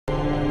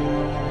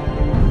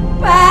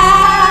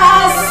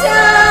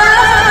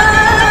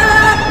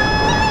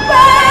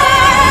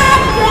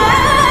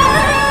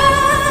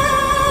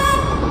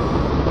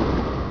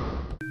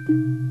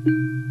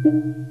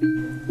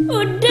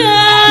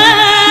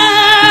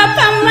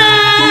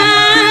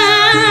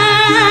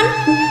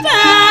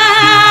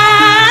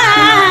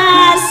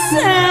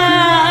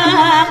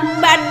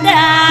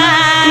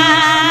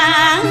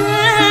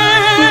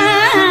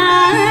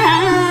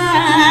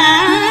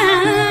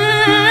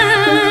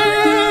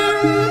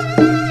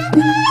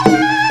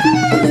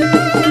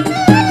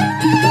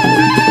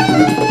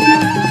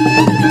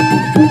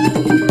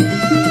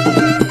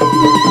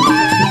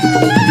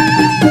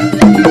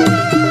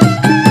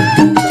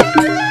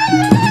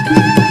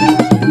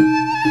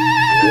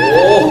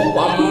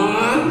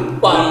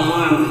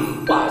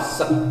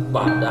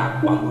badak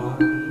paman.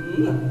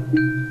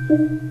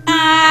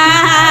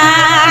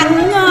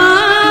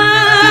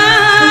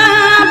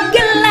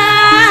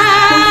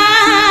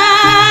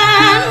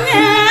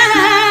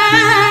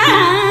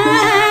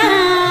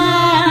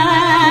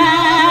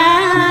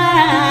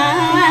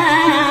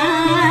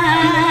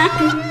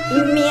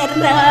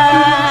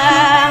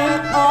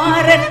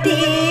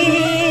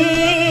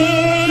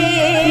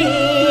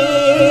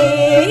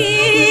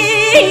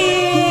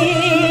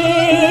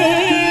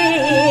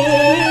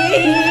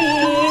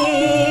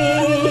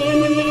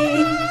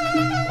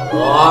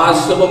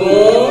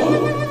 Sebengu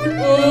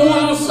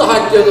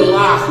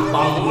sajalah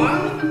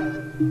paman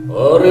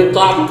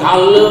rita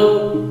kalau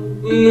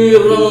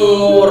mireng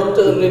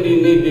wortene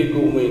dini di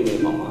gumi ini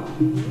paman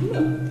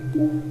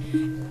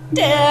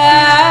dakene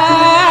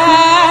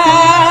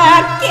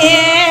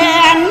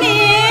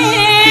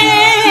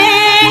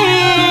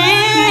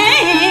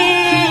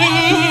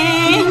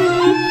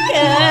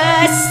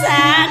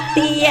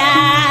kesaktian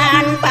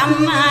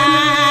paman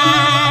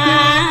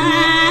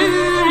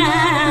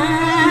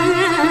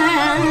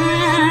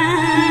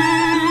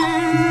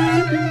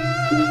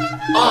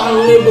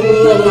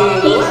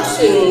bengenang gelas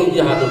sing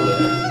jadul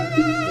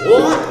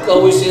buat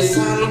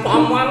kewisisan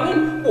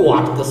paman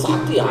buat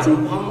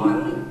kesaktian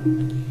paman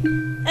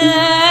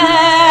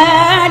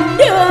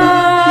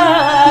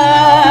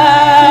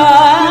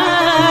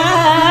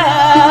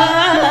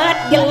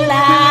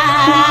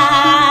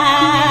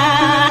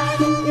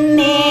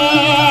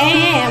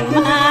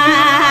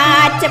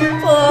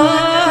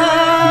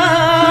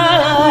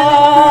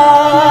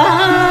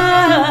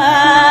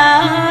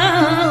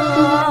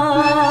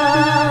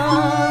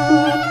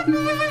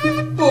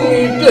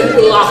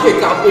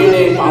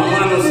kapine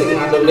paman sing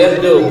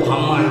adelede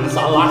paman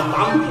salah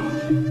tampi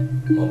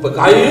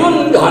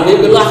pekayun dane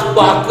gelah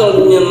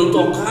bakal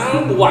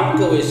nyentokan buat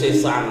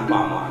kewisesan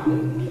paman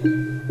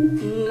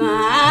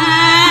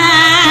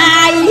mayuda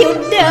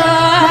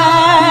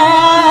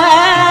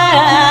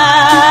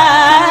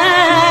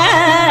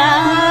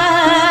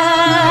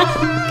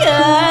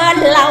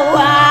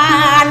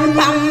kelawan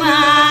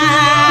paman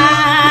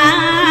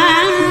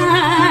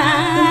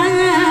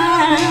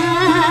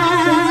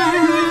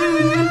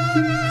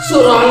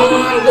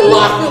serangan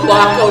gelah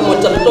bakal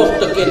mencetok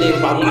tekene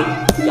paman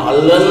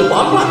jalan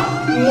paman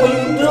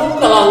mudah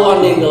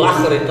kelawan yang gelah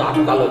kereta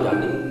kalau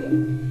jadi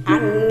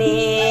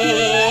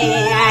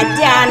aneh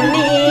aja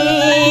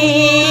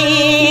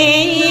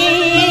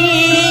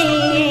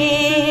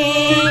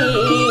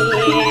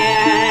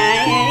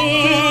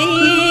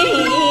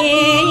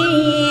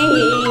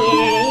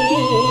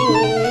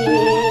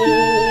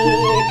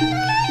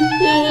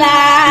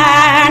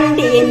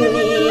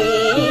landini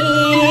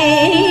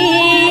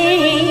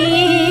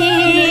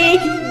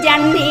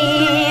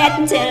janit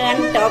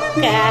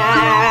centokang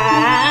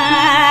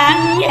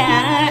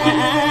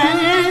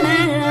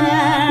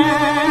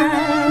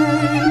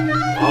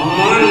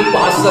aman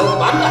pasek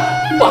badak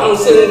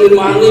bangsil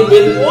dimani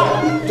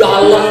bedwa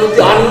jalan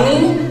jani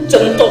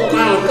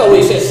centokang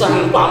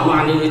kewisesan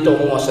paman ini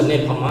tongo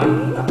seni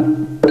paman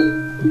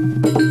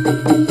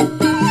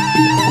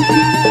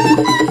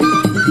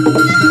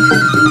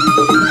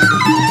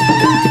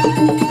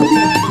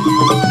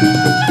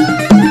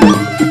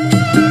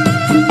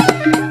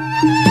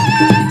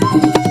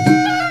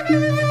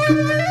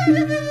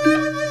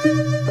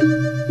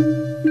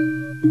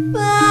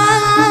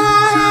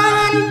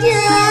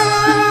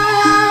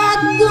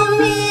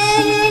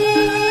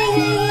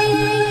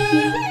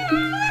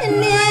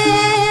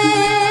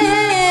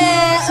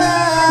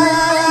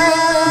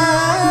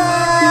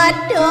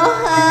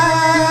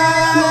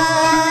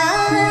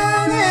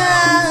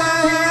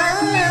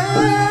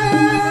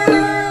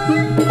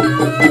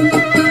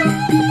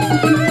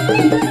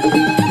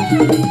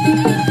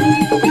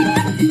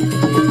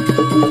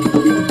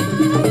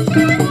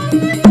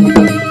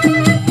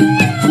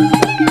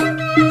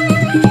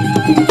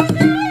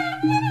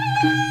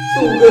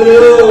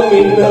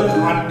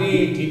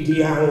hadi di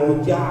tiang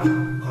ojah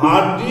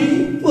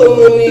hadi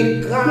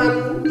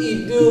pengenikan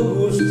ide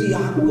Gusti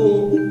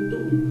Agung itu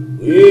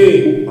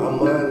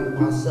paman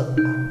pasek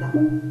badak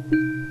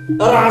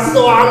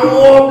raso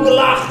anggo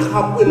gelah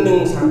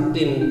kapeneng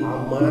satin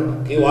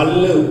paman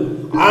kewalu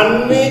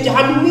ane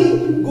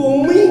jani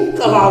gumi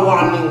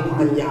kelawaning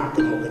panjang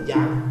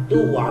kejak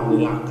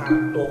tuan lakar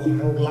tohang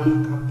gelah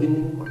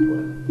kapeneng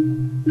paman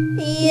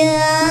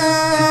iya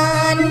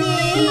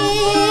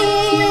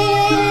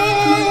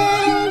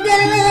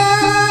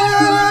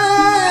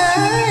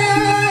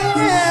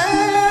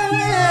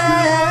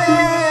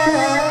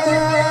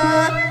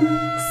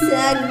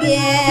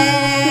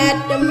saget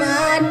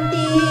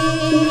mati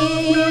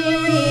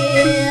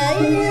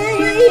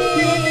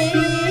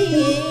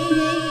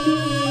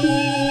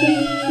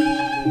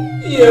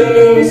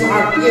yang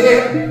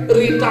sakit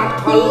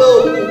rita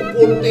kalau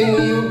puting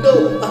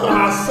yudo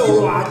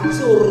raso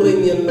lacur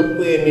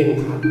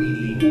nyenepenin hati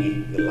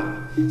linggih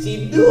gelah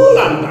sidu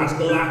lantas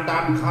gelah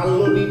tak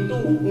kalau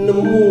itu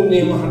nemu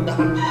nih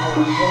madan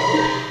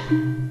alkohol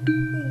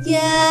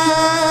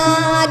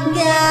jagat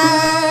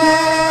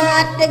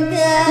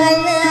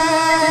tegala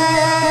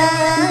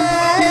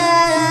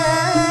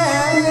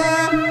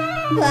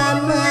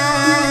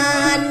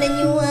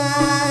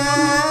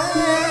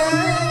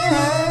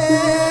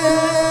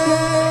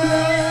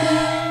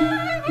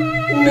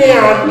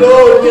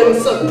aduh yang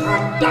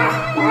sekatah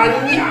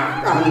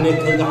panjakane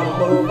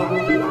kegamel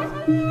bangla.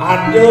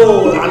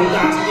 Aduh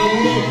lantas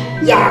ini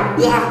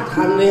jagat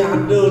hane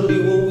aduh di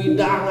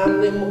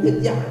widangane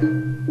mengejar.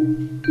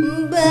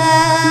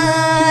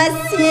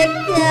 Pasek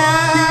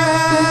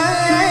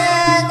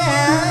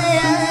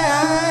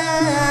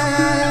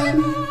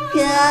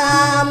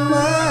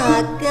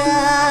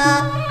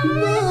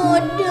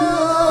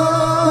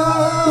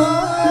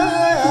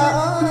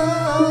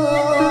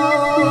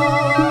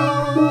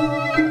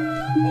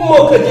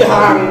mau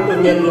kejahang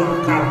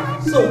penyenlakan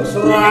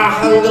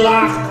suksrahang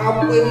gelah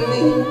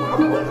kapening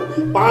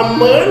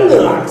paman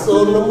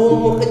ngelakso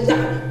nemu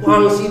mekejah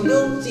pang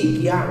sidung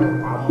cikiang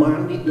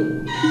paman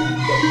itu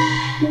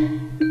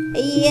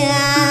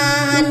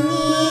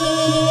yani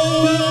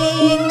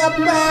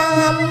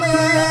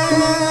ngepaman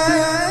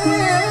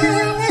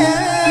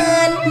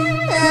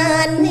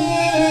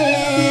aneh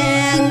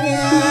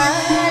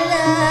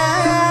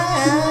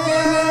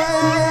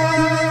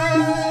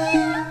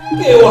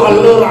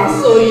kewala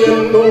rasa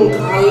yang nung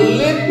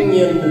kalit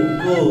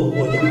nyentuh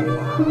koyang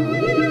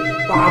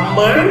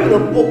paman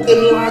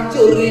ngepukin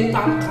lacuri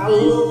tak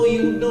kalau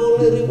yudo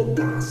dari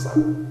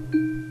bekasan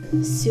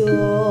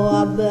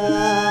Soba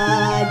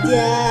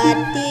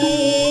jati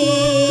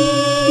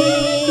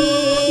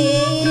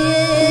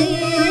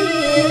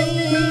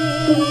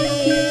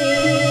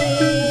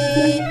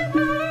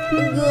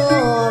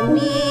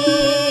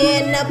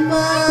gomin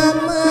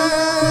paman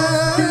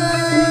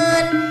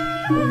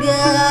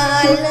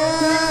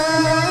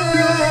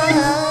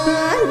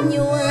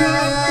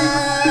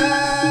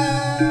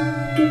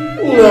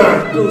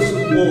nah tuh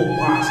semua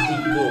pasti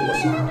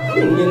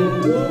kebesaran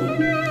nyentuh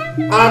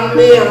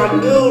aneh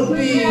aduh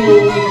di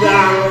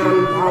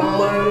widangan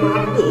paman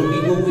aduh di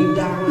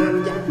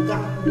widangan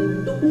jagat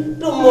duduk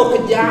temu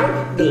kejang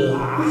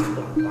gelah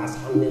lantas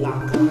aneh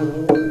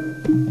lakan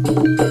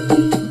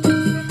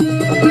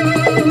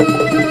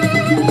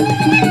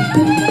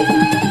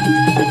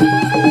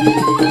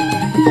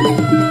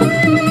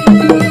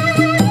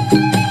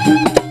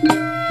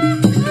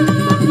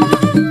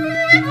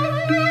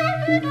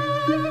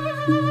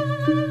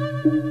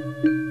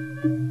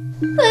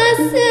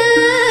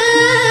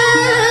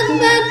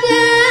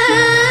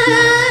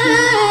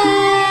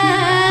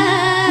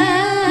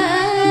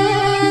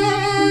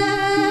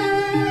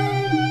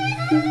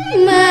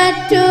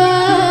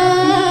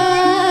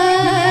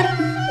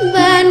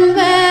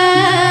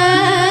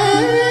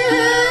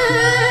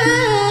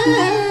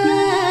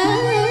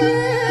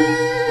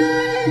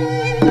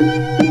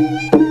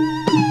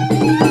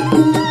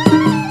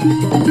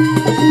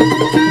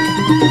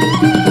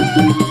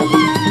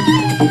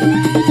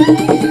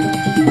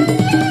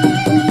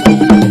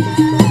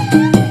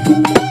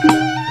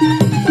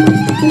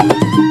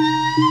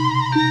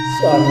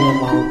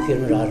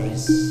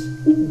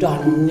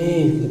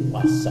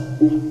Pasek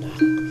Badak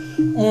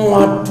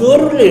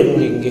matur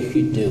linggih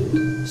Gede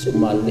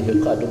semalih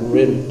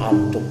kadurin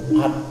antuk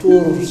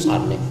atur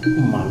sane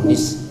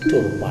manis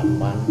tur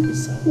paman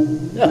pisan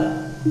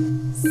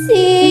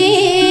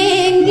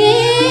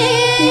singgih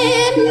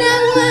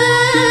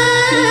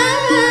nawak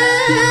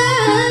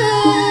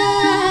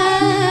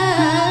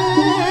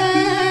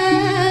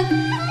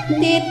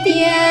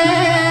titian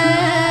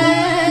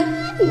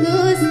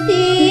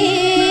Gusti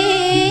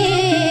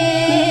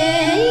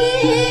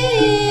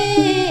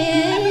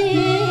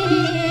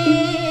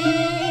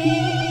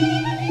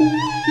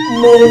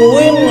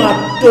Muwe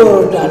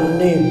ngatur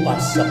dane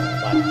Pasek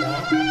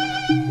Badak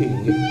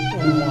inggih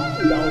emak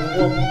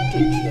lawuh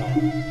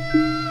titiang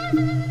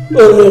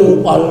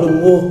ing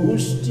palungguh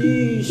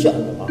Gusti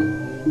sanang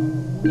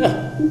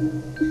nah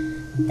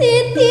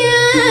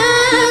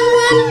titiang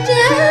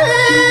wadah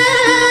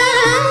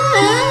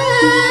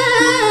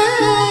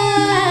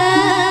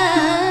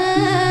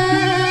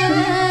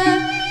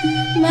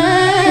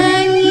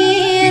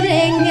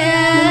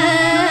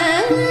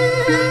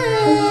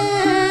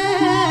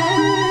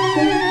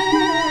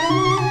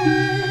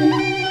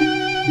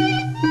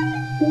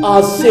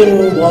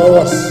asing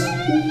bawas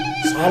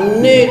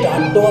sane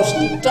dados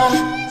titah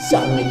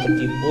sane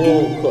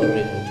ketipu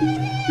kering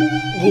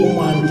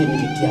gumantin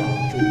titiang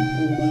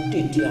cupu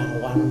titiang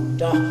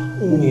wandah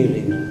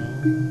ngiring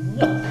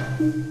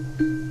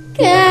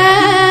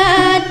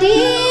kadi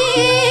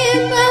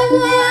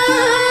bawa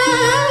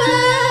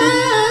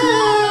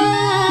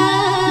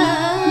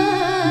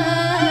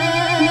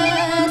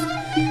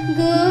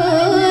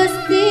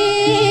Gusti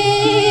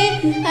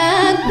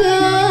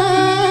Agung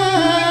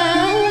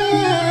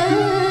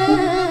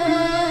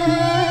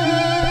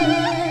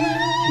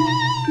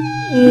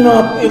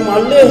napi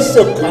malih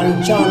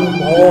sekancan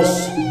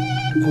bos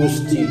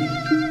Gusti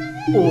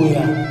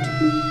Uyati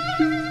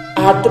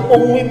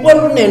atepung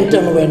mipun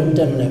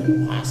nenten-wenten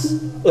lepas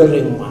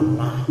ering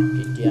manah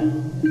titiang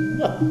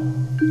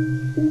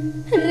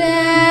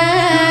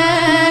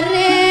rares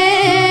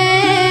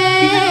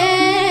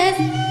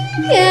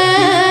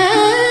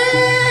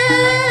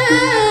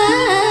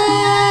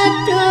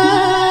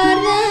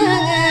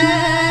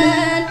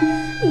katorangan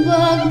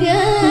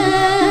boga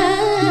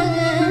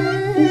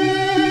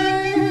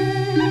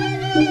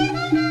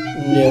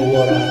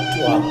Dewa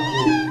ratu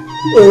aku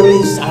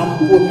eri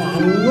sampun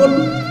anut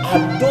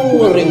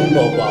adung ring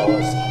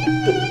babawasan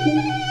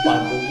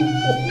paduh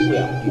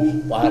ya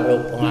para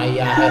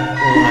pengayah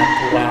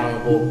ngaturang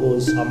bogo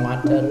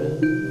samadara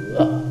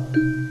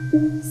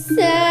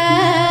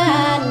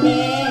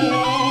sane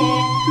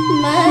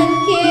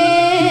mangke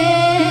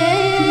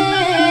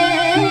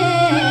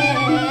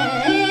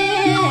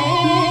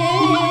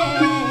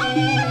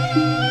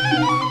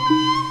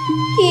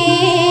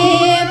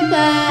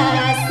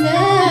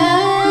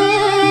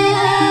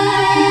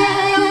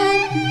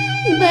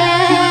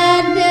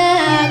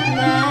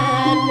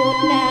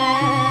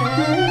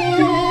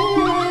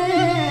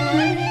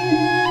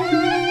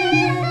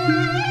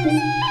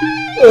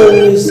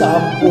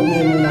sampun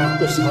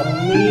mengaku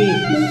sami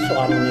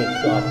soane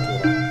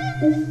keaturan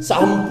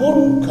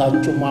sampun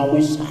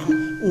kacumawisan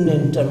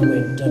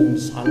nenten-nenten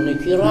sane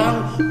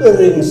kirang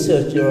ring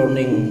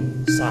sejroning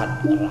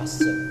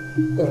sadrasa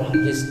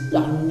radis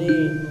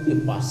dane di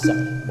Pasek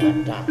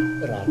Badak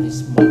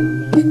radis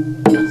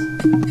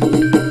manas